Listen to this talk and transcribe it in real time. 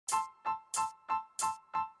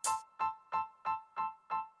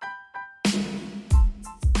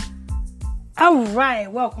All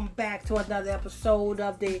right, welcome back to another episode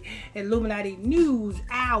of the Illuminati News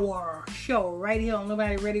Hour show right here on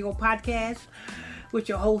Illuminati Radio Podcast with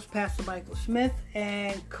your host, Pastor Michael Smith,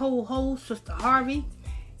 and co-host, Sister Harvey.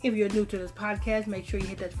 If you're new to this podcast, make sure you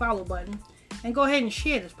hit that follow button and go ahead and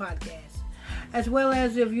share this podcast. As well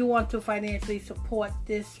as if you want to financially support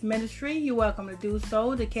this ministry, you're welcome to do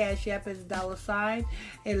so. The Cash App is $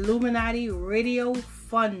 Illuminati Radio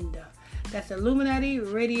Fund. That's Illuminati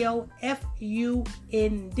Radio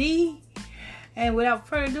FUND. And without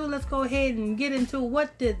further ado, let's go ahead and get into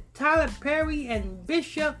what did Tyler Perry and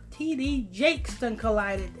Bishop T.D. Jakes done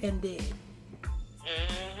collided and did.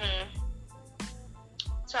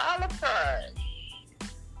 Tyler Perry,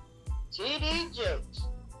 T.D. Jakes,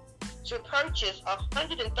 to purchase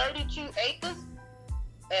 132 acres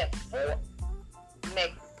at Fort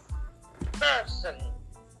McPherson.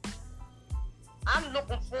 I'm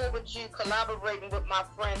looking forward to collaborating with my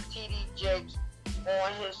friend T.D. Jakes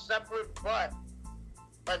on his separate but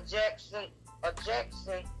adjacent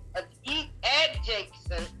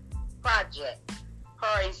project,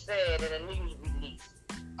 Perry said in a news release.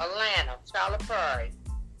 Atlanta, Tyler Perry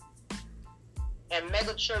and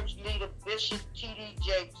megachurch leader Bishop T.D.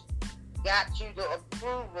 Jakes got to the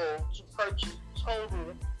approval to purchase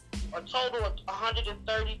a total of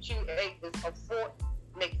 132 acres of Fort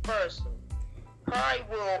McPherson. Perry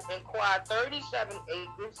will acquire 37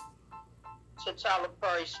 acres to Tyler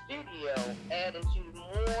Perry's studio, adding to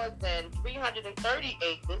more than 330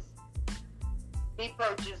 acres he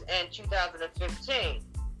purchased in 2015.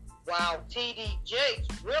 While T.D. Jakes'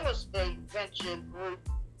 real estate venture group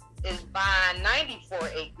is buying 94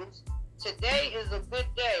 acres, today is a good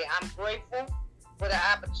day. I'm grateful for the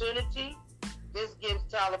opportunity. This gives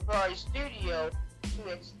Tyler Perry's studio to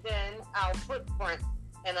extend our footprint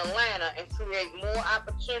in Atlanta and create more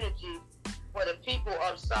opportunities for the people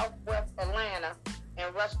of Southwest Atlanta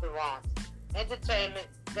and restaurants, entertainment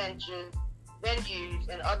venues,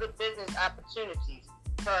 and other business opportunities,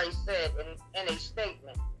 Perry said in a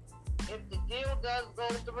statement. If the deal does go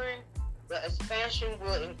through, the expansion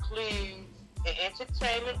will include an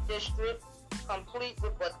entertainment district, complete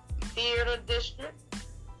with a theater district,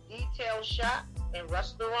 detail shops, and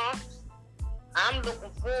restaurants. I'm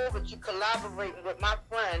looking forward to collaborating with my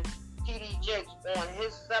friend T.D. Jakes on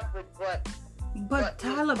his separate But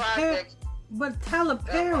Tyler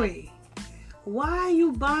Perry, why are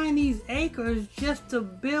you buying these acres just to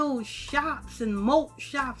build shops and moat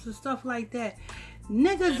shops and stuff like that?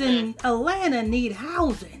 Niggas in Atlanta need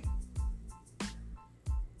housing.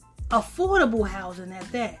 Affordable housing at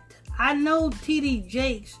that. I know T.D.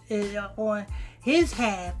 Jakes is on his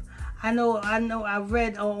half. I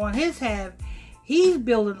read on his half, he's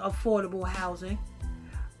building affordable housing.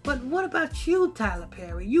 But what about you, Tyler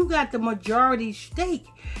Perry? You got the majority stake.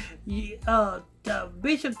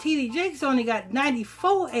 Bishop T.D. Jakes only got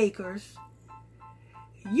 94 acres.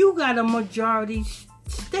 You got a majority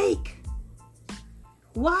stake.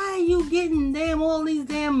 Why are you getting all these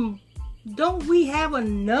don't we have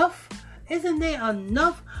enough? Isn't there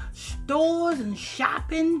enough stores and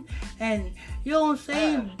shopping and, you know what I'm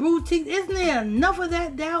saying, boutiques? Isn't there enough of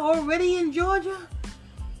that down already in Georgia?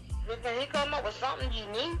 Can he come up with something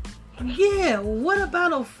unique? Yeah, what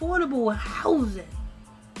about affordable housing?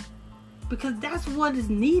 Because that's what is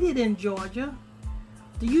needed in Georgia.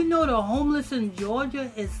 Do you know the homeless in Georgia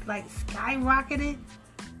is like skyrocketed?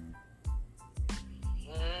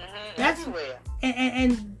 That's everywhere.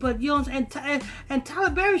 But you know, and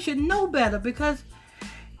Tyler Perry should know better because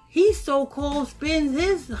he so-called spends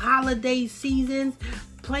his holiday seasons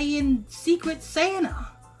playing Secret Santa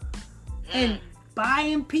and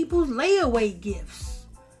buying people's layaway gifts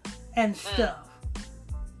and stuff.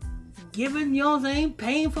 Giving, you know what I'm saying,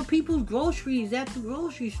 paying for people's groceries at the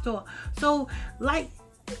grocery store. So like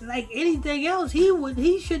anything else,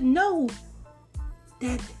 he should know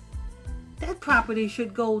that property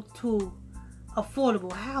should go to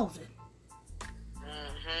affordable housing.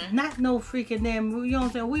 Not no freaking damn, you know what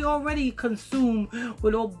I'm saying? We already consume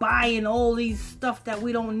with all buying all these stuff that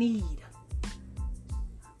we don't need.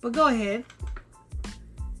 But go ahead.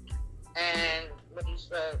 And what he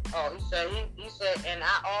said, he said, and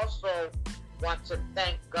I also want to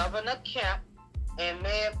thank Governor Kemp and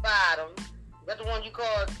Mayor Bottom. Is that the one you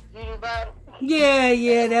call Doodoo Bottom?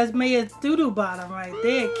 Yeah, that's Mayor Doodoo Bottom right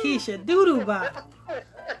there, Keisha Doodoo Bottom.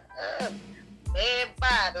 Mayor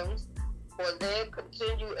Bottoms for their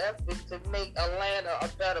continued efforts to make Atlanta a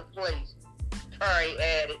better place, Perry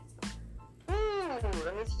added.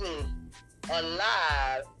 Let me see.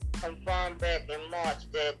 Alive confirmed back in March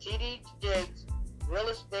that T.D. Jakes' real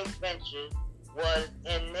estate venture was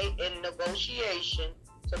in negotiation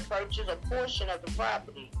to purchase a portion of the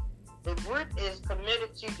property. The group is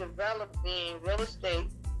committed to developing real estate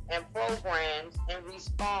and programs in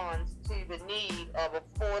response to the need of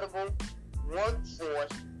affordable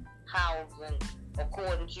workforce housing,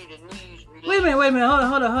 according to the news release. Wait a minute.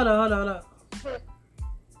 Hold on.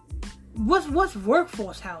 What's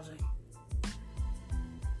workforce housing?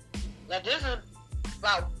 Now this is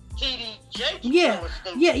about TD Jakes. Yeah.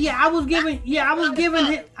 I was given.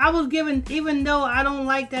 Even though I don't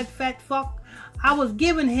like that fat fuck, I was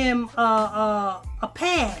giving him a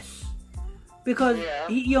pass because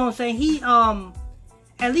you know what I'm saying. He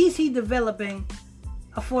at least he's developing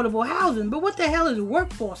affordable housing. But what the hell is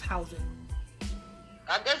workforce housing?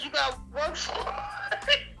 I guess you got work for.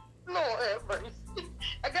 Lord have mercy.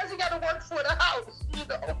 I guess you got to work for the house. You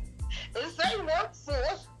know, it's a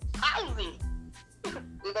workforce housing.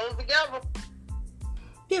 It goes together.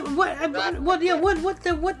 Yeah, what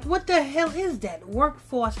the hell is that?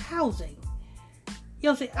 Workforce housing. You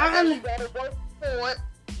know what I'm saying? I guess you got to work for it.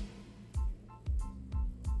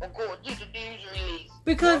 According to the news release.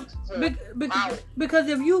 Because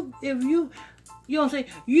if you know what I'm saying,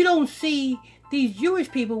 you don't see these Jewish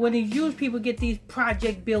people, when these Jewish people get these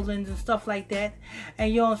project buildings and stuff like that,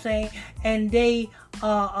 and you know what I'm saying, and they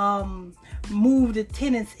move the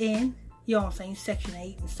tenants in, you know what I'm saying, Section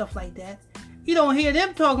 8 and stuff like that, you don't hear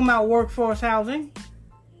them talking about workforce housing.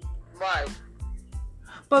 Right.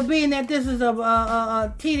 But being that this is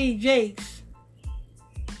a TD Jakes,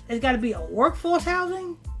 it's got to be a workforce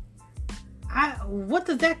housing? What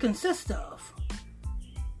does that consist of?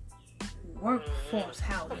 Workforce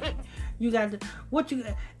housing. You got to,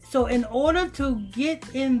 so in order to get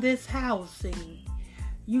in this housing,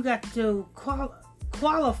 you got to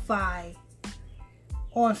qualify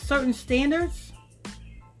on certain standards.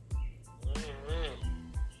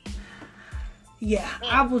 Yeah,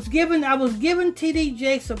 I was giving TD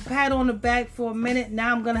Jakes a pat on the back for a minute.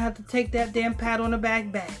 Now I'm gonna have to take that damn pat on the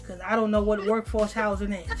back because I don't know what workforce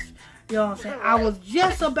housing is. You know what I'm saying? I was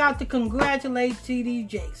just about to congratulate TD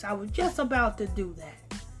Jakes. I was just about to do that.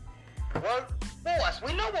 Workforce.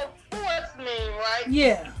 We know what force mean, right?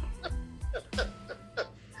 Yeah.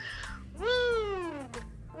 Woo.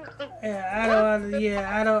 Yeah,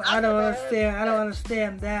 I don't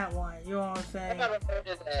understand that one. You know what I'm saying? I never heard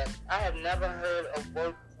of that. I have never heard of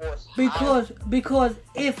workforce. Because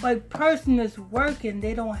if a person is working,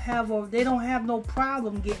 they don't have no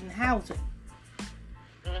problem getting housing.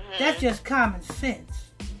 Mm-hmm. That's just common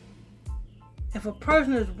sense. If a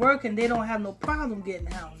person is working, they don't have no problem getting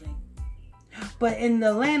housing. But in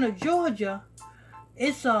Atlanta, Georgia,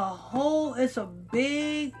 it's a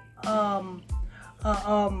big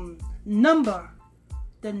number.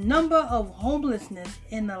 The number of homelessness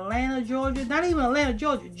in Atlanta, Georgia, not even Atlanta,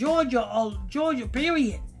 Georgia,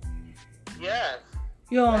 period. Yes.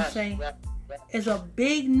 You know what I'm saying? Yes. It's a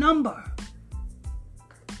big number.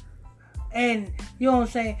 And, you know what I'm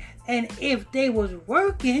saying? And if they was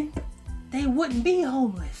working, they wouldn't be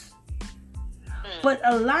homeless. But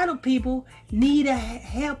a lot of people need a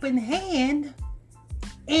helping hand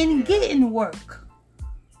in getting work.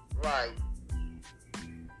 Right.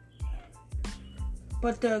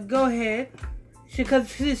 But go ahead,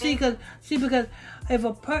 because if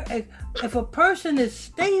a person is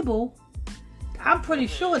stable, I'm pretty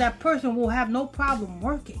sure that person will have no problem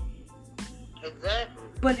working. Exactly.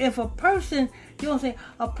 But if a person, you know what I'm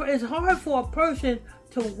saying, it's hard for a person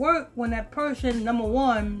to work when that person, number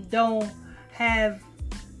one, don't have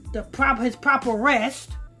his proper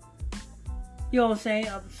rest. You know what I'm saying?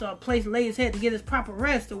 So a place to lay his head to get his proper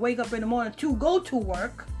rest, to wake up in the morning to go to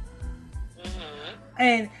work. Mm-hmm.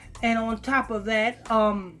 And on top of that,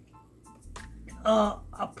 a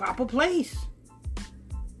proper place.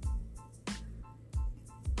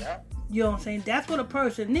 Yeah. You know what I'm saying? That's what a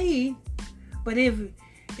person needs. But if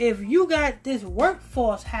you got this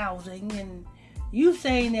workforce housing and you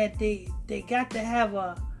saying that they got to have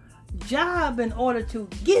a job in order to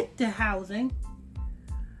get the housing,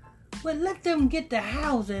 well, let them get the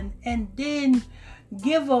housing and then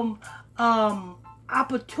give them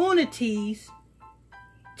opportunities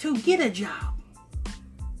to get a job.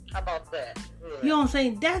 How about that? Yeah. You know what I'm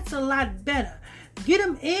saying? That's a lot better. Get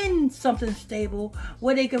them in something stable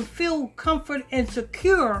where they can feel comfort and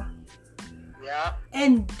secure. Yeah.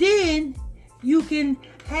 And then you can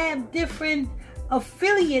have different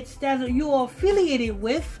affiliates that you're affiliated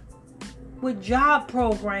with job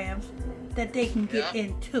programs that they can get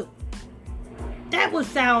into. That would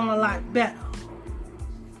sound a lot better.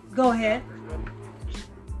 Go ahead.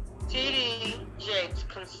 TD Jakes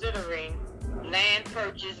considering land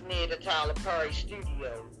purchase near the Tyler Perry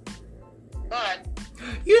studio. But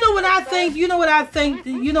you know what I think? You know what I think?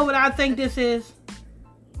 You know what I think this is?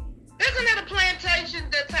 Isn't that a plantation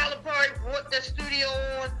that Tyler Perry brought the studio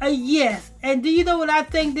on? Yes. And do you know what I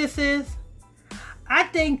think this is? I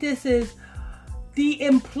think this is the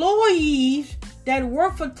employees that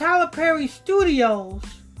work for Tyler Perry Studios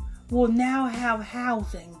will now have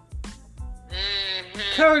housing. Mm-hmm.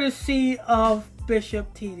 Courtesy of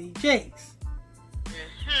Bishop T.D. Jakes.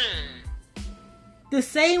 Mm-hmm. The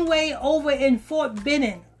same way over in Fort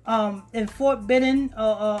Benning, over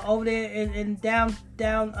there in down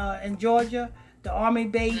in Georgia, the Army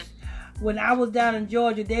base. When I was down in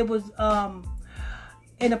Georgia, they was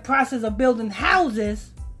in the process of building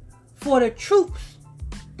houses for the troops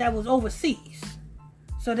that was overseas,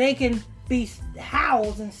 so they can be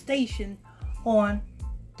housed and stationed on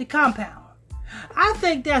the compound. I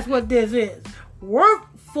think that's what this is.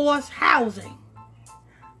 Workforce housing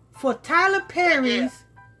for Tyler Perry's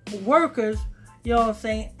workers, you know what I'm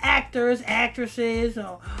saying, actors, actresses,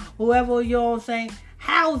 or whoever, you know what I'm saying,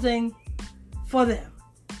 housing for them.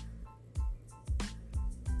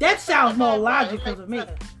 That sounds more logical to me.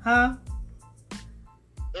 Huh?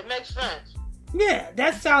 It makes sense. Yeah,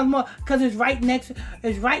 that sounds more, because it's right next,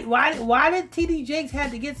 it's right, why did T.D. Jakes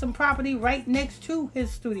have to get some property right next to his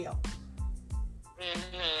studio?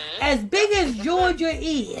 Mm-hmm. As big as Georgia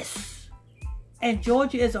is, and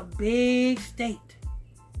Georgia is a big state.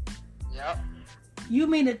 Yep. You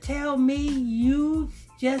mean to tell me you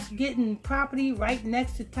just getting property right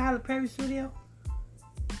next to Tyler Perry studio?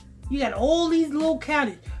 You got all these little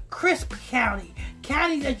counties, Crisp County,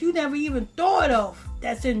 counties that you never even thought of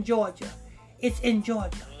that's in Georgia. It's in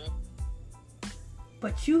Georgia. Mm-hmm.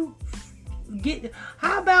 But you get,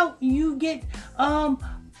 how about you get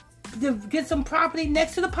some property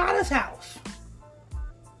next to the Potter's house?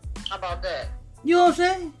 How about that? You know what I'm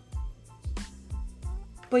saying?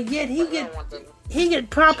 But yet he get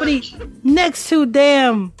property next to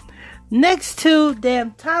damn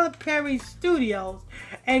Tyler Perry Studios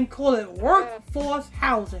and call it workforce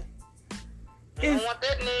housing. I don't want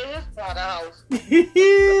that near his Potter house.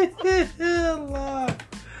 Lord.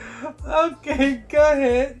 Okay, go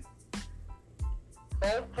ahead.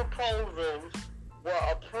 Both proposals were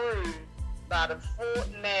approved by the Fort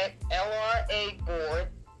Mac LRA Board,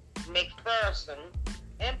 McPherson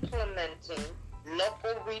Implementing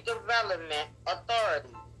Local Redevelopment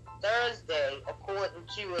Authority. Thursday, according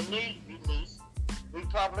to a news release,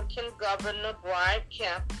 Republican Governor Brian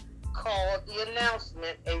Kemp called the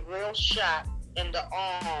announcement a real shot in the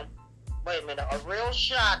arm. A real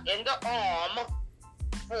shot in the arm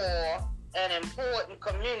for an important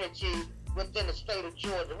community within the state of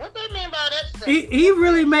Georgia. What they mean by that statement? He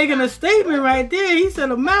really making a statement right there. He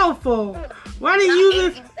said a mouthful. Why did he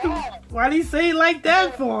use it? Why did he say it like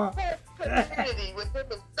that for? Community within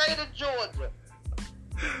the state of Georgia.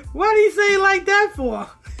 Why did he say it like that for?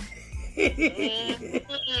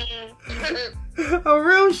 A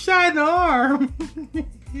real shot in the arm.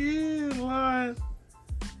 Yeah, Lord.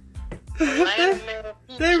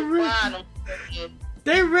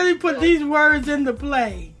 They really put these words into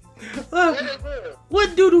play.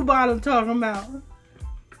 What Doodoo Bottom talking about?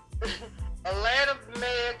 Atlanta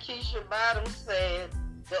Mayor Keisha Bottom said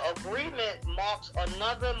the agreement marks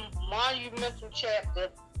another monumental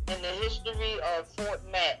chapter in the history of Fort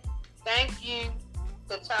Mac. Thank you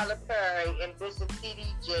to Tyler Perry and Bishop T.D.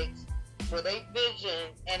 Jakes for their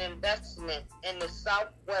vision and investment in the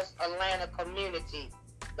Southwest Atlanta community.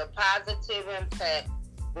 The positive impact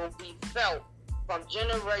will be felt from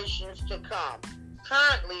generations to come.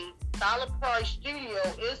 Currently, Tyler Perry Studio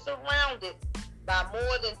is surrounded by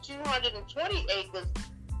more than 220 acres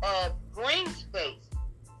of green space,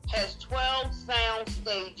 has 12 sound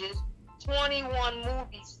stages, 21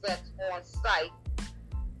 movie sets on site.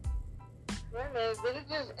 Wait a minute, did it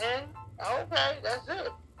just end? Okay, that's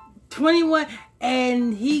it. 21,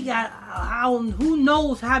 and he got who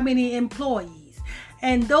knows how many employees.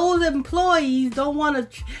 And those employees don't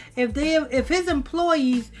want to, if his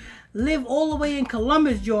employees live all the way in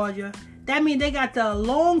Columbus, Georgia, that means they got the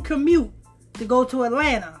long commute to go to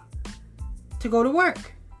Atlanta to go to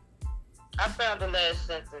work. I found the last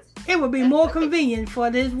sentence. It would be more convenient for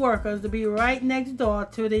these workers to be right next door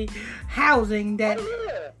to the housing that...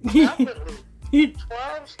 Oh, yeah, definitely.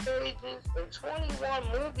 12 stages and 21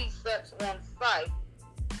 movie sets on site.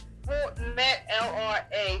 Fort Mac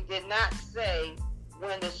LRA did not say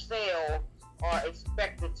when the sales are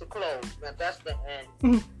expected to close. Now that's the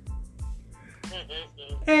end.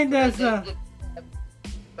 And that's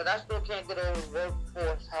but I still can't get over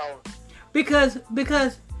workforce housing. Because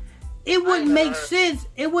it wouldn't make sense.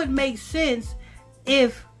 It wouldn't make sense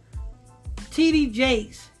if T.D.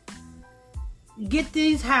 Jakes get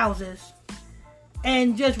these houses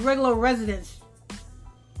and just regular residents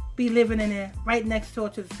be living in there right next door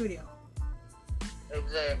to the studio.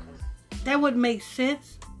 Exactly. That would make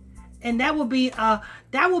sense, and that would be a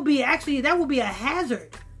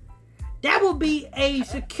hazard. That would be a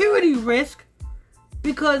security risk,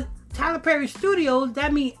 because Tyler Perry Studios,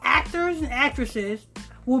 that means actors and actresses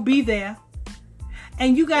will be there,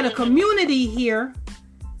 and you got a community here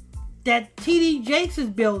that TD Jakes is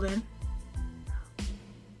building.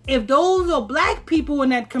 If those are black people in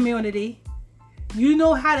that community, you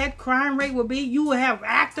know how that crime rate will be. You will have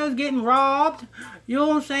actors getting robbed. You know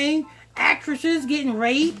what I'm saying? Actresses getting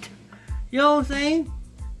raped. You know what I'm saying?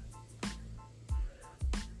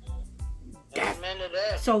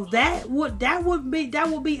 So that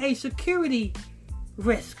would be a security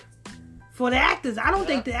risk for the actors. I don't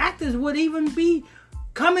think the actors would even be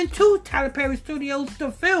coming to Tyler Perry Studios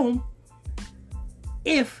to film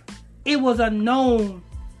if it was a known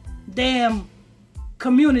damn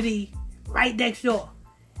community right next door.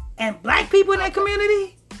 And black people in that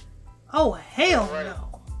community? Oh, hell no.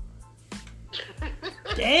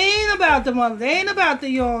 They ain't about the,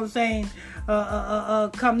 you know what I'm saying,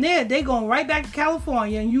 come there. They going right back to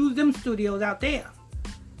California and use them studios out there.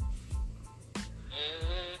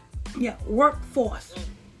 Yeah, workforce.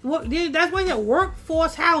 That's what it is.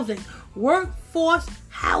 Workforce housing. Workforce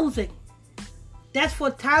housing. That's for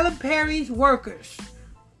Tyler Perry's workers.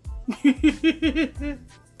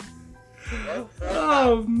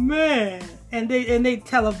 Oh man. And they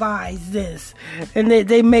televised this. And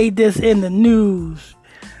they made this in the news.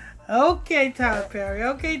 Okay, Tyler Perry.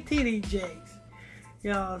 Okay, TD Jakes.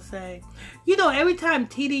 You know what I'm saying? You know, every time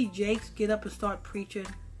TD Jakes get up and start preaching,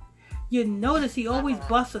 you notice he always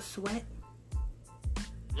busts a sweat.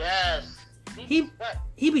 Yes. He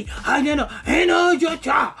be, I know your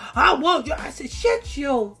child. I want you. I said, shut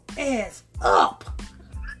your ass up.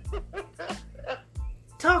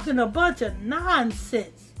 Talking a bunch of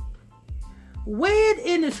nonsense. Where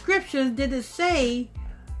in the scriptures did it say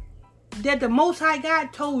that the Most High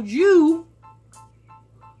God told you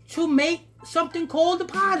to make something called the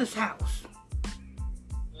Potter's House?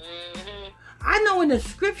 I know in the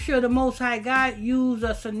scripture the Most High God used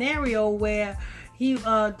a scenario where he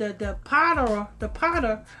the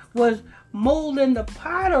potter was molding the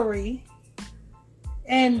pottery,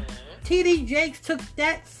 and TD Jakes took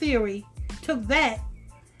that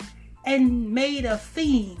and made a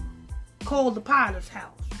theme called the Potter's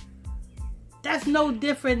House. That's no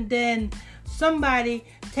different than somebody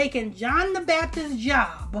taking John the Baptist's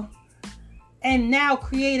job and now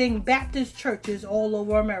creating Baptist churches all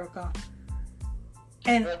over America.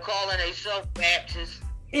 And they're calling themselves Baptists.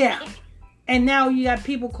 Yeah. And now you got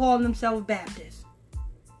people calling themselves Baptists.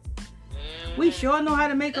 We sure know how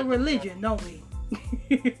to make a religion, don't we?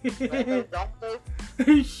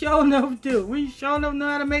 We sure enough do. We sure enough know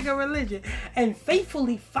how to make a religion. And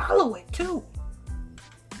faithfully follow it too.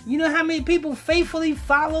 You know how many people faithfully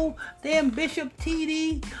follow damn Bishop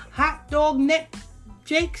TD Hot Dog Neck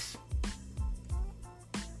Jakes?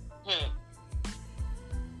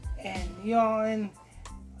 And well,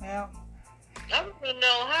 I don't even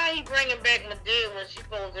know how he bringing back Madea when she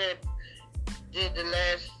supposed to did the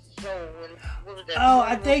last show. What was that? Oh,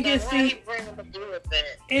 I think it's the. Why he bringing Madea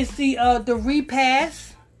back? It's the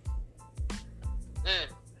repass.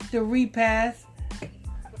 The repass.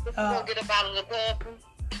 Gonna get up out of the coffin.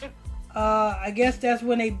 I guess that's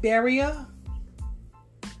when they bury her.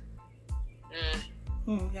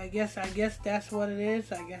 I guess that's what it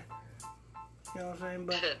is. I guess. You know what I'm saying?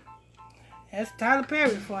 But that's Tyler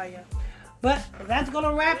Perry for you. But that's going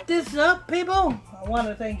to wrap this up, people. I want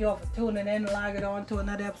to thank you all for tuning in and logging on to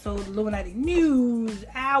another episode of Illuminati News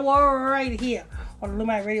Hour right here on the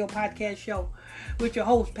Illuminati Radio Podcast Show with your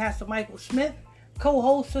host, Pastor Michael Smith,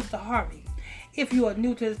 co-host, Sister Harvey. If you are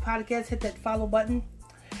new to this podcast, hit that follow button.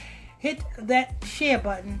 Hit that share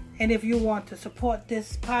button. And if you want to support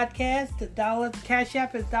this podcast, the Cash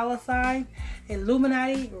App is $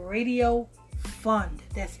 Illuminati Radio Fund.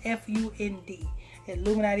 That's FUND.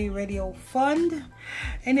 Illuminati Radio Fund.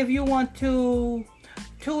 And if you want to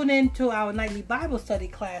tune into our nightly Bible study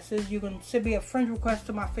classes, you can send me a friend request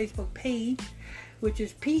to my Facebook page, which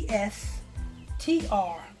is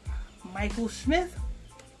PSTR Michael Smith.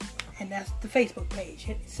 And that's the Facebook page.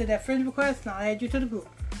 Send that friend request and I'll add you to the group.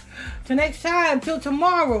 Till next time, till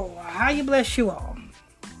tomorrow, how you bless you all.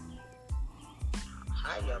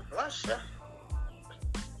 How you bless you.